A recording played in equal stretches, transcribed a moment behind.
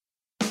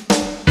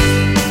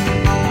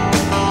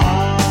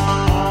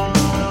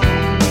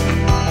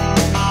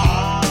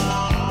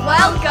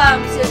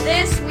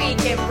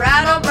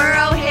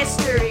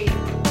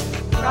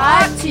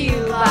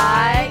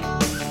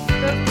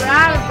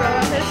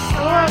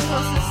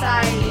Historical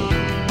Society,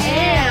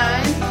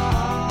 and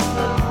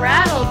the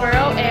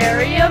Brattleboro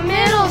Area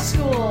Middle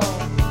School.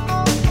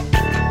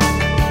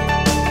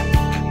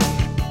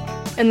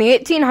 In the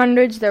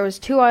 1800s, there was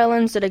 2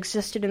 islands that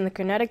existed in the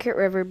Connecticut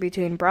River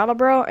between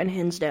Brattleboro and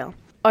Hinsdale.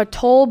 A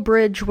toll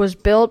bridge was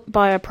built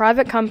by a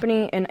private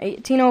company in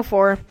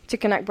 1804 to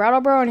connect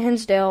Brattleboro and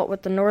Hinsdale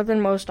with the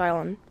northernmost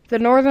island. The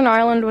northern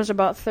island was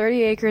about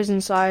 30 acres in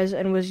size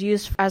and was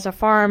used as a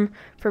farm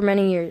for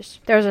many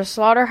years. There was a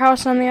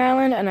slaughterhouse on the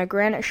island and a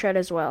granite shed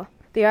as well.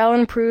 The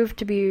island proved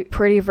to be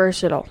pretty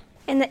versatile.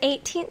 In the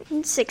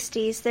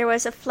 1860s, there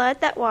was a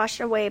flood that washed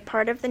away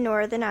part of the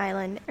northern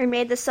island and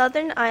made the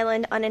southern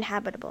island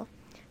uninhabitable.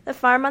 The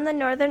farm on the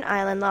northern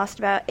island lost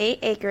about 8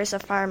 acres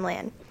of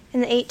farmland.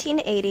 In the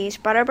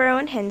 1880s, Brattleboro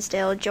and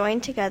Hinsdale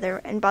joined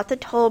together and bought the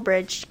toll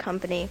bridge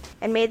company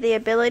and made the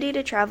ability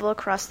to travel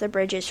across the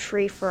bridges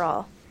free for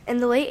all. In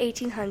the late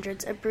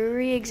 1800s, a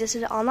brewery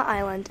existed on the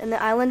island, and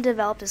the island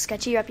developed a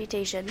sketchy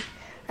reputation.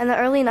 In the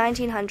early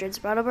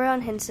 1900s, Brattleboro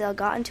and Hinsdale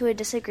got into a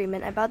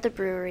disagreement about the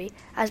brewery,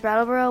 as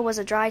Brattleboro was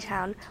a dry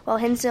town, while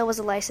Hinsdale was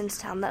a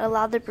licensed town that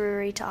allowed the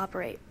brewery to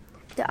operate.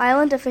 The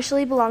island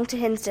officially belonged to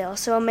Hinsdale,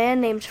 so a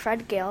man named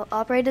Fred Gale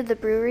operated the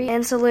brewery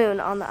and saloon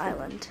on the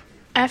island.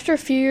 After a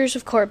few years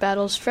of court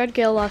battles, Fred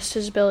Gale lost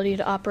his ability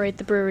to operate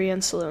the brewery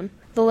and saloon.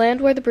 The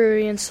land where the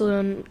brewery and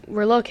saloon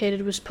were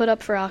located was put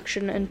up for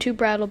auction, and 2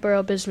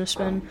 Brattleboro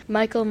businessmen,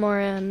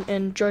 Moran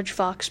and George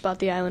Fox, bought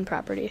the island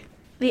property.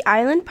 The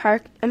Island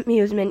Park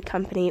Amusement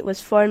Company was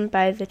formed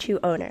by the 2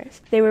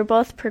 owners. They were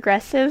both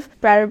progressive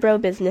Brattleboro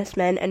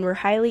businessmen and were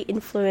highly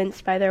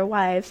influenced by their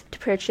wives to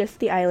purchase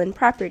the island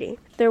property.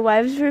 Their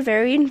wives were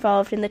very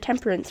involved in the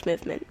Temperance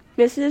Movement.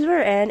 Mrs.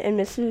 Moran and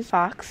Mrs.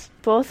 Fox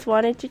both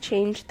wanted to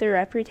change the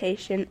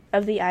reputation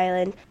of the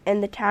island,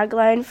 and the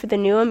tagline for the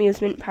new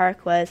amusement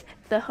park was,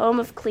 "The home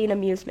of clean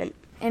amusement."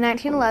 In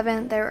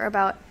 1911, there were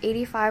about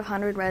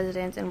 8,500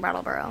 residents in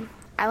Brattleboro.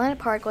 Island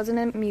Park was an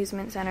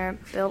amusement center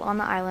built on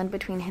the island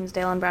between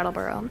Hinsdale and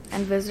Brattleboro,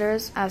 and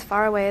visitors as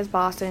far away as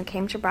Boston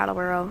came to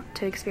Brattleboro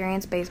to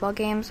experience baseball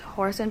games,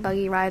 horse and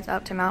buggy rides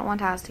up to Mount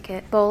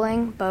Wantasticus,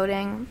 bowling,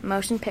 boating,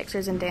 motion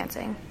pictures, and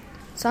dancing.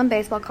 Some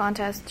baseball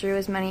contests drew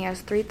as many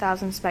as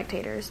 3,000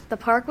 spectators. The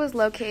park was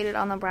located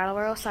on the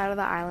Brattleboro side of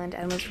the island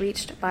and was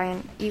reached by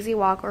an easy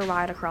walk or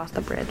ride across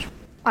the bridge.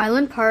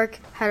 Island Park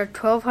had a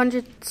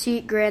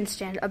 1,200-seat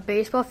grandstand, a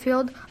baseball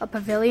field, a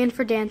pavilion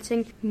for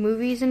dancing,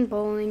 movies and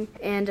bowling,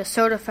 and a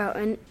soda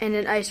fountain and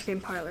an ice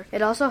cream parlor.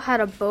 It also had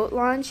a boat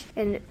launch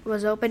and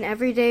was open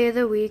every day of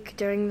the week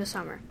during the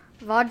summer.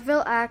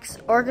 Vaudeville acts,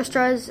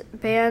 orchestras,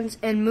 bands,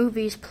 and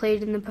movies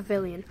played in the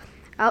pavilion.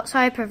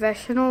 Outside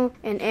professional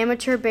and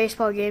amateur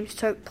baseball games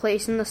took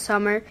place in the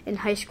summer, and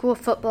high school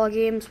football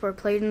games were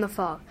played in the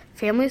fall.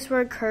 Families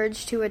were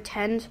encouraged to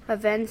attend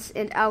events,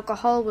 and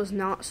alcohol was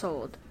not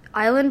sold.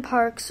 Island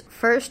Park's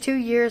first 2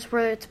 years were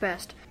its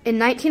best. In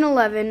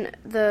 1911,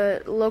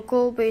 the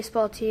local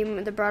baseball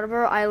team, the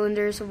Brattleboro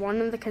Islanders,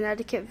 won the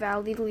Connecticut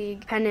Valley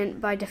League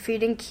pennant by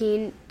defeating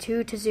Keene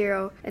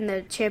 2-0 in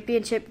the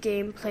championship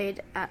game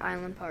played at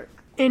Island Park.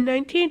 In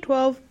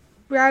 1912,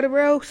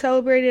 Brattleboro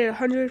celebrated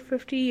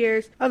 150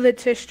 years of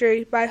its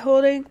history by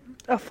holding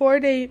a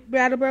 4-day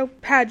Brattleboro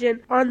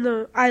pageant on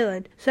the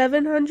island.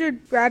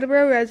 700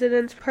 Brattleboro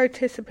residents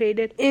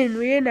participated in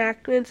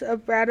reenactments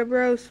of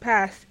Brattleboro's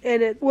past,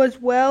 and it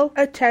was well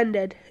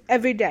attended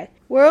every day.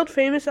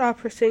 World-famous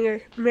opera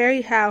singer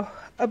Mary Howe,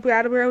 a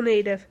Brattleboro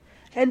native,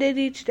 ended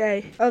each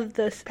day of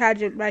this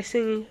pageant by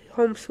singing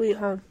Home Sweet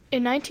Home.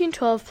 In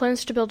 1912,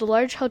 plans to build a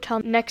large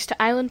hotel next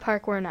to Island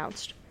Park were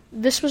announced.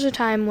 This was a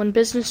time when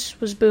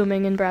business was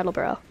booming in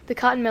Brattleboro. The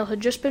cotton mill had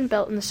just been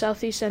built in the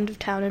southeast end of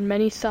town, and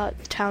many thought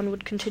the town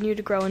would continue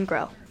to grow and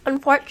grow.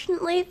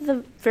 Unfortunately,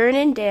 the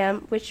Vernon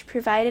Dam, which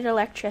provided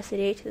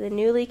electricity to the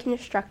newly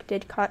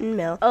constructed cotton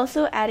mill,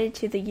 also added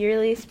to the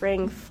yearly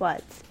spring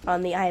floods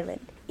on the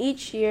island.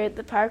 Each year,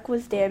 the park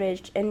was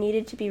damaged and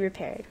needed to be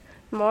repaired.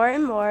 More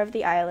and more of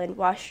the island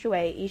washed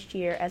away each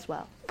year as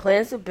well.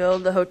 Plans to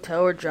build the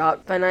hotel were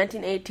dropped. By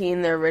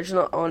 1918, the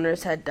original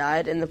owners had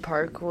died, and the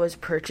park was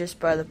purchased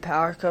by the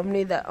power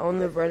company that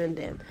owned the Vernon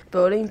Dam.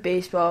 Boating,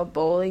 baseball,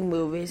 bowling,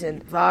 movies,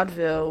 and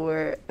vaudeville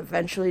were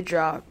eventually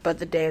dropped, but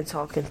the dance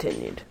hall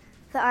continued.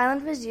 The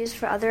island was used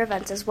for other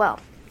events as well.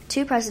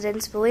 2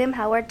 presidents, William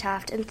Howard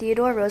Taft and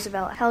Theodore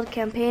Roosevelt, held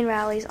campaign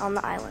rallies on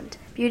the island.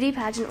 Beauty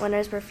pageant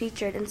winners were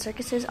featured, and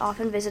circuses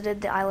often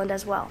visited the island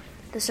as well.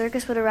 The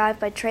circus would arrive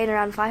by train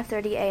around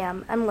 5:30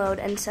 a.m., unload,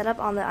 and set up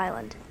on the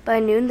island. By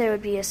noon, there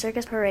would be a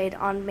circus parade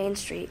on Main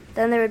Street.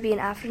 Then there would be an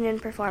afternoon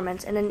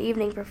performance and an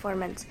evening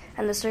performance,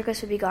 and the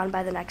circus would be gone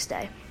by the next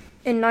day.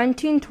 In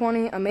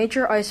 1920, a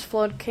major ice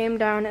flood came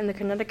down in the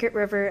Connecticut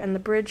River, and the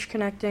bridge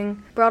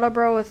connecting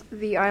Brattleboro with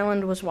the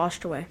island was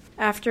washed away.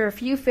 After a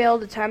few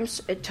failed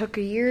attempts, it took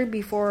a year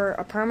before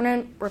a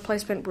permanent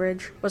replacement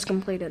bridge was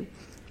completed.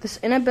 This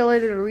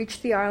inability to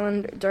reach the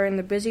island during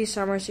the busy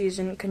summer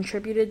season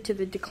contributed to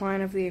the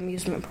decline of the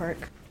amusement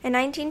park. In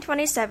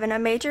 1927, a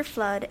major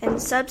flood and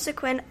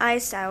subsequent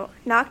ice out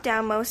knocked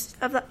down most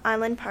of the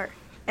island park,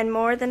 and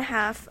more than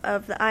half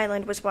of the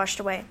island was washed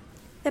away.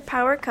 The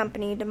power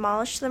company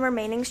demolished the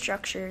remaining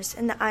structures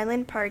and the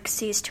Island Park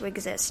ceased to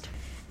exist.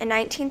 In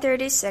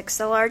 1936,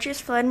 the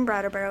largest flood in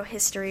Brattleboro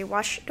history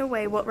washed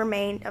away what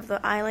remained of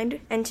the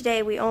island, and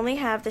today we only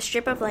have the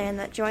strip of land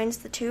that joins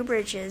the two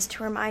bridges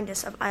to remind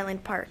us of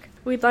Island Park.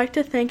 We'd like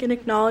to thank and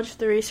acknowledge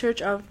the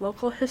research of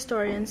local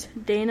historians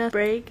Dana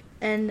Bragg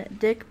and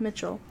Dick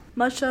Mitchell.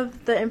 Much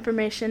of the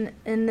information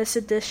in this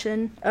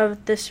edition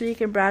of This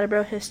Week in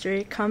Brattleboro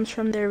History comes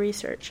from their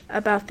research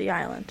about the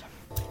island.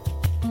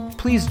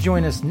 Please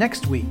join us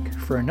next week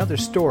for another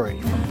story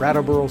from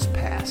Brattleboro's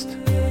past.